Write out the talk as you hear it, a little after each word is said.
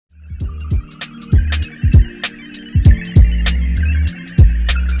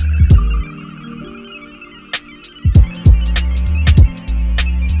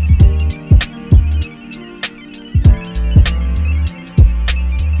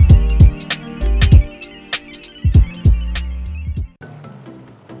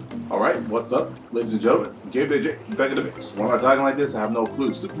What's up, ladies and gentlemen? Gameday J, back in the mix. Why am I talking like this? I have no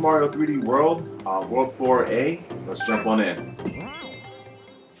clue. Super Mario 3D World, World 4A. Let's jump on in.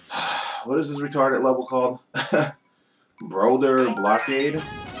 What is this retarded level called? Brother Blockade?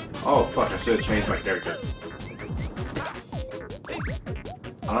 Oh fuck, I should have changed my character.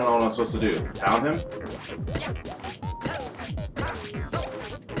 I don't know what I'm supposed to do. Pound him?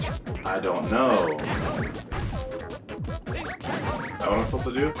 I don't know. Is that what I'm supposed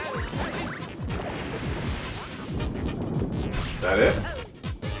to do? Is that it?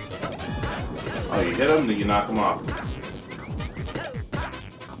 Oh, you hit him, then you knock him off.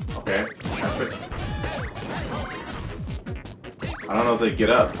 Okay. I don't know if they get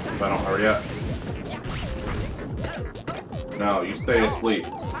up if I don't hurry up. No, you stay asleep.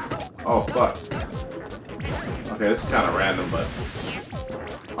 Oh, fuck. Okay, this is kind of random, but...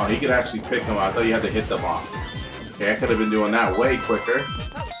 Oh, he could actually pick them up. I thought you had to hit them off. Okay, I could have been doing that way quicker.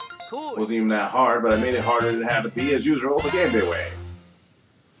 Cool. Wasn't even that hard, but I made it harder than it had to be, as usual, the Gameday way.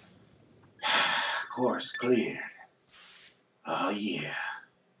 Course cleared. Oh, yeah.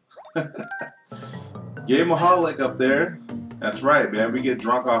 Gameaholic up there. That's right, man. We get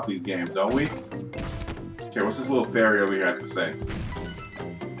drunk off these games, don't we? Okay, what's this little fairy over here have to say?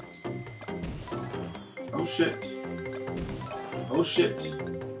 Oh, shit. Oh, shit.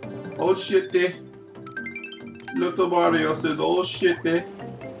 Oh, shit, there. Little Mario says, oh, shit, there.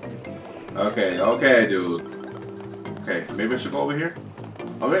 Okay, okay, dude. Okay, maybe I should go over here?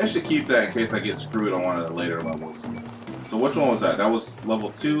 Oh, maybe I should keep that in case I get screwed on one of the later levels. So which one was that? That was level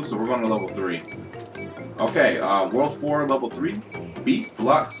 2, so we're going to level 3. Okay, World 4, level 3. Beat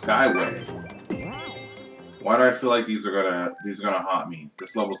Block Skyway. Why do I feel like these are gonna haunt me?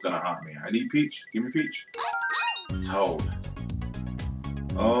 This level's gonna haunt me. I need Peach. Give me Peach. Toad.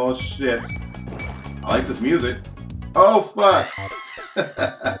 Oh shit. I like this music. Oh fuck.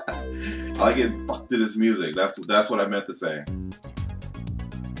 I like getting fucked to this music. That's what I meant to say.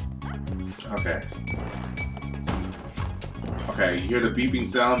 Okay. Okay, you hear the beeping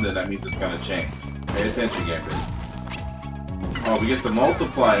sound, then that means it's gonna change. Pay attention, Gameday. Oh, we get the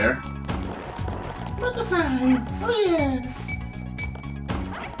multiplier. Multiply! Oh yeah!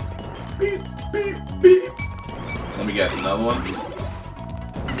 Beep, beep, beep! Let me guess, another one?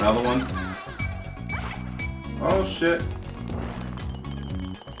 Another one? Oh shit!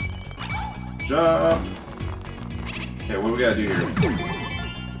 Jump! Okay, what do we gotta do here?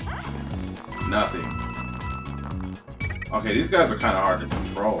 Nothing. Okay, these guys are kinda hard to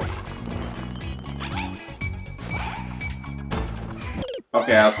control.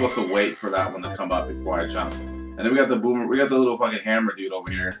 Okay, I was supposed to wait for that one to come up before I jump. And then we got the boomer, we got the little fucking hammer dude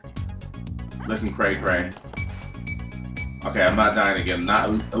over here. Looking cray cray. Okay, I'm not dying again. Not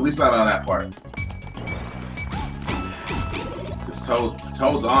at least not on that part. This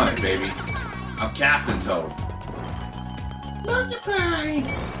Toad's on it, baby. I'm Captain Toad. Multiply!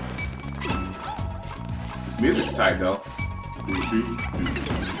 This music's tight though.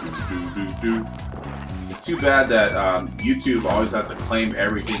 It's too bad that YouTube always has to claim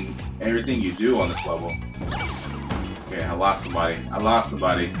everything you do on this level. Okay, I lost somebody. And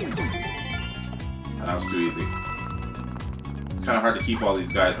that was too easy. It's kind of hard to keep all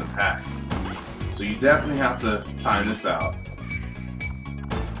these guys in packs. So you definitely have to time this out.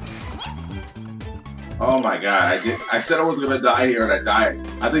 Oh my god, I said I was gonna die here and I died.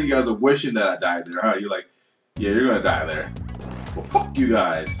 I think you guys are wishing that I died there, huh? You're like, yeah, you're gonna die there. Well, fuck you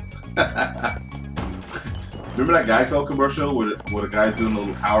guys. Remember that Geico commercial where the guy's doing a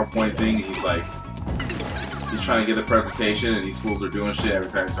little PowerPoint thing and he's like, he's trying to get a presentation and these fools are doing shit every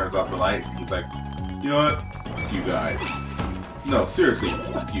time he turns off the light and he's like, you know what? Fuck you guys. No, seriously,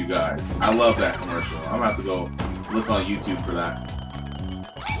 fuck you guys. I love that commercial. I'm gonna have to go look on YouTube for that.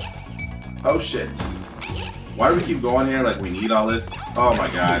 Oh shit. Why do we keep going here like we need all this? Oh my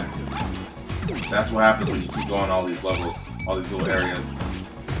god. That's what happens when you keep going all these levels, all these little areas.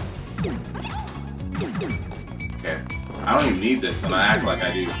 Okay, I don't even need this, and I act like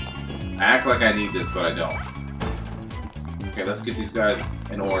I do. I act like I need this, but I don't. Okay, let's get these guys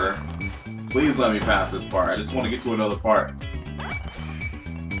in order. Please let me pass this part. I just want to get to another part.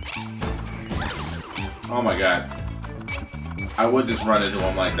 Oh my god. I would just run into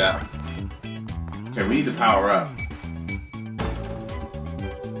him like that. Okay, we need to power up.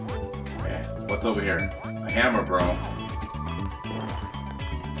 Okay, what's over here? A hammer, bro.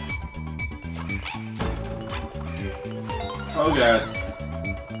 Oh god.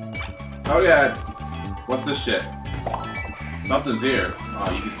 Oh god. What's this shit? Something's here. Oh,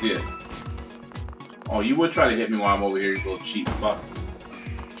 you can see it. Oh, you would try to hit me while I'm over here, you little cheap fuck.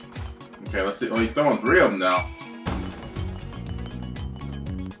 Okay, let's see. Oh, he's throwing 3 of them now.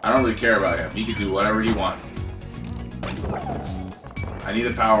 I don't really care about him. He can do whatever he wants. I need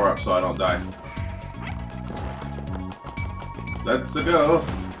a power up so I don't die. Let's go.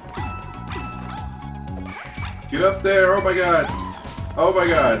 Get up there. Oh my god. Oh my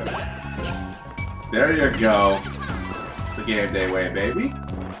god. There you go. It's the Gameday way, baby.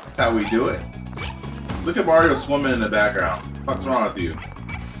 That's how we do it. Look at Mario swimming in the background. What's wrong with you?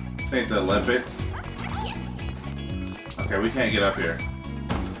 This ain't the Olympics. Okay, we can't get up here.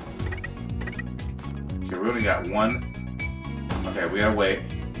 Okay, we only got one. Okay, we gotta wait.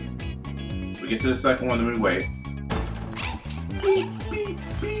 So we get to the second one and we wait. Beep, beep,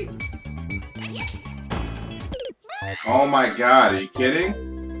 beep. Oh my god, are you kidding?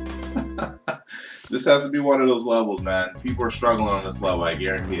 This has to be one of those levels, man. People are struggling on this level, I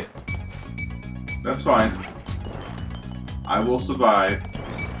guarantee it. That's fine. I will survive.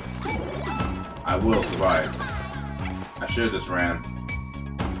 I will survive. I should have just ran.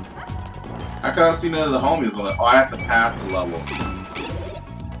 I can't see none of the homies on it. Oh, I have to pass the level.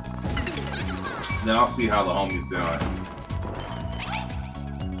 Then I'll see how the homies do it.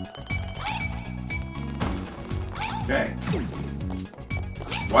 Okay.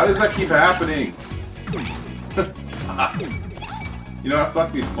 Why does that keep happening? You know what?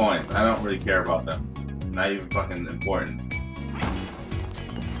 Fuck these coins. I don't really care about them. Not even fucking important. I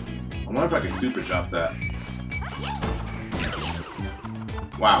wonder if I can super jump that.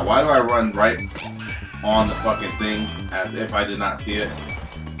 Wow, why do I run right on the fucking thing as if I did not see it?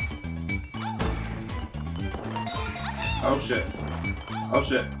 Oh shit. Oh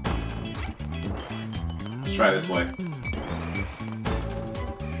shit. Let's try this way.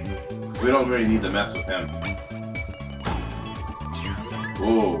 So we don't really need to mess with him.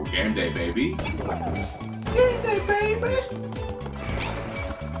 Ooh, Gameday, baby. It's Gameday, baby!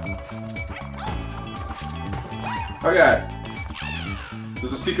 Oh god.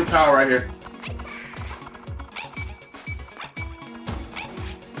 There's a secret power right here.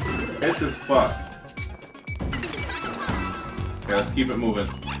 Hit this fuck. Okay, let's keep it moving.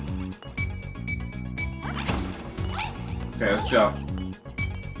 Okay, let's go.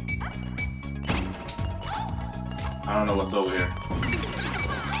 I don't know what's over here.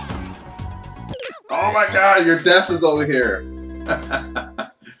 Oh my god, your death is over here!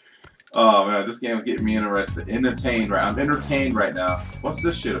 Oh man, this game's getting me interested. Entertained, right? I'm entertained right now. What's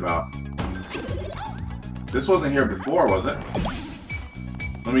this shit about? This wasn't here before, was it?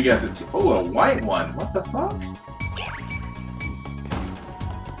 Let me guess, it's... Oh, a white one! What the fuck?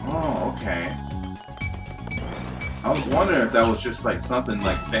 Oh, okay. I was wondering if that was just like something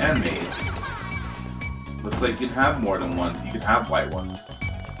like fan-made. Looks like you can have more than one. You can have white ones.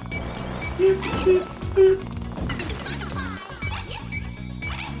 Beep, beep, beep.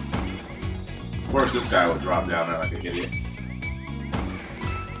 Of course, this guy would drop down there like an idiot.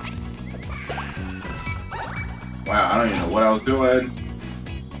 Wow, I don't even know what I was doing.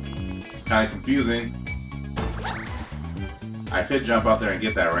 It's kind of confusing. I could jump out there and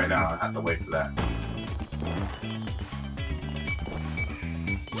get that right now. I have to wait for that.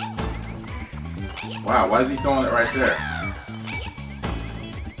 Wow, why is he throwing it right there?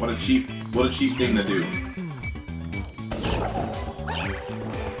 What a cheap thing to do.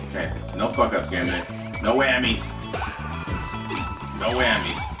 Okay, no fuck ups, Gameday. No whammies. No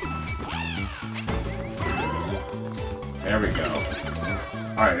whammies. There we go.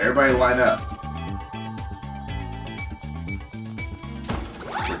 Alright, everybody line up.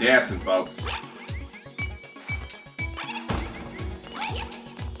 We're dancing, folks.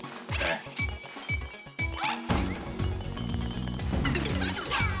 Okay.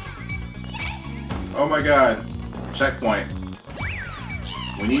 Oh my god. Checkpoint.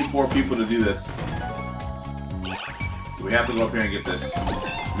 We need 4 people to do this. So we have to go up here and get this.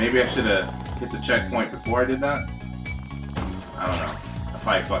 Maybe I should have hit the checkpoint before I did that? I don't know. I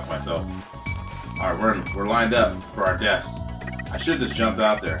probably fucked myself. Alright, we're lined up for our deaths. I should have just jumped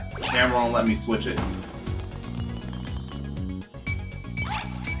out there. The camera won't let me switch it.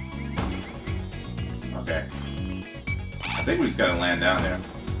 Okay. I think we just gotta land down there.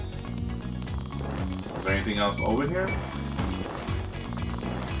 Is there anything else over here?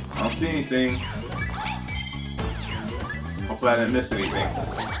 I don't see anything. Hopefully I didn't miss anything.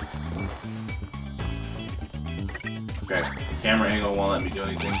 Okay, the camera angle won't let me do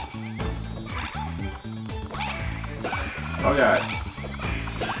anything. Oh god.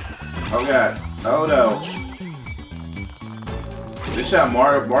 Oh god. Oh no. This should have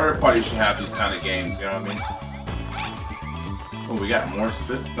Mario Party should have these kind of games, you know what I mean? Oh, we got more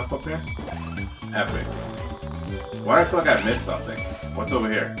stuff up here? Epic. Why do I feel like I missed something? What's over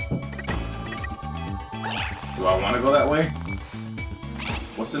here? Do I want to go that way?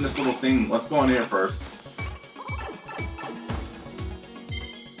 What's in this little thing? Let's go in here first.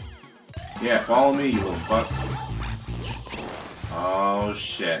 Yeah, follow me, you little fucks. Oh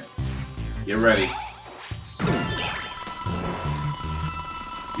shit. Get ready.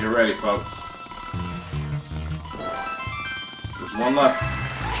 Get ready, folks. There's one left.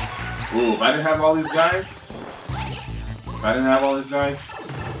 Ooh, if I didn't have all these guys...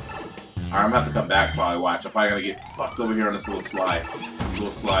 Alright, I'm gonna have to come back probably, watch. I'm probably gonna get fucked over here on this little slide.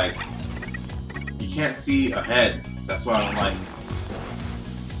 You can't see ahead. That's what I don't like.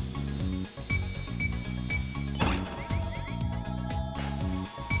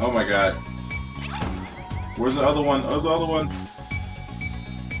 Oh my god. Where's the other one? Where's the other one?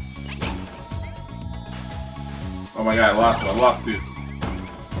 Oh my god, I lost one. I lost two.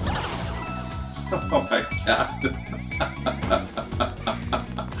 Oh my god.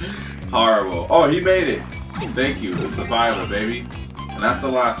 Horrible. Oh, he made it. Thank you. The survivor, baby. And that's the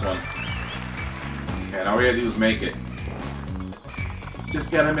last one. And all we gotta do is make it.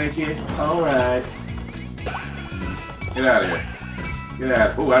 Just gotta make it. Alright. Get out of here. Get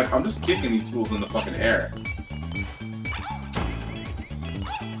out. Ooh, I'm just kicking these fools in the fucking air.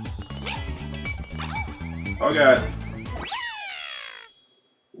 Oh god.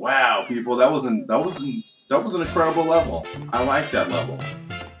 Wow, people, that was an incredible level. I like that level.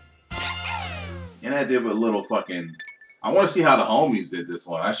 And I did with a little fucking... I want to see how the homies did this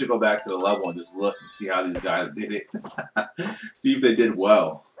one. I should go back to the level and just look and see how these guys did it. See if they did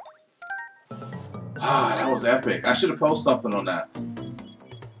well. Ah, that was epic. I should have posted something on that.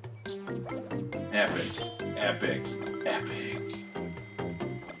 Epic. Epic. Epic.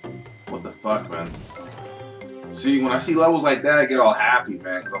 What the fuck, man? See, when I see levels like that, I get all happy,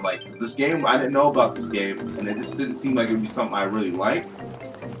 man. Because I'm like, this game, I didn't know about this game. And it just didn't seem like it would be something I really liked.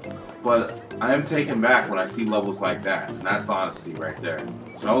 But I am taken back when I see levels like that. And that's honesty right there.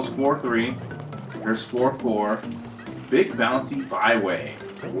 So that was 4-3. Here's 4-4. Big Bouncy Byway.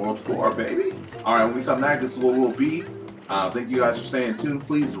 World 4, baby. Alright, when we come back, this is what we'll be. Thank you guys for staying tuned.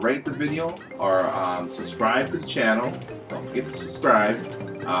 Please rate the video or subscribe to the channel. Don't forget to subscribe.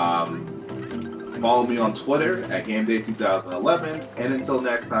 Follow me on Twitter at Gameday 2011. And until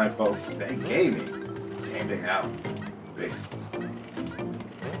next time, folks, stay gaming. Gameday out. Peace.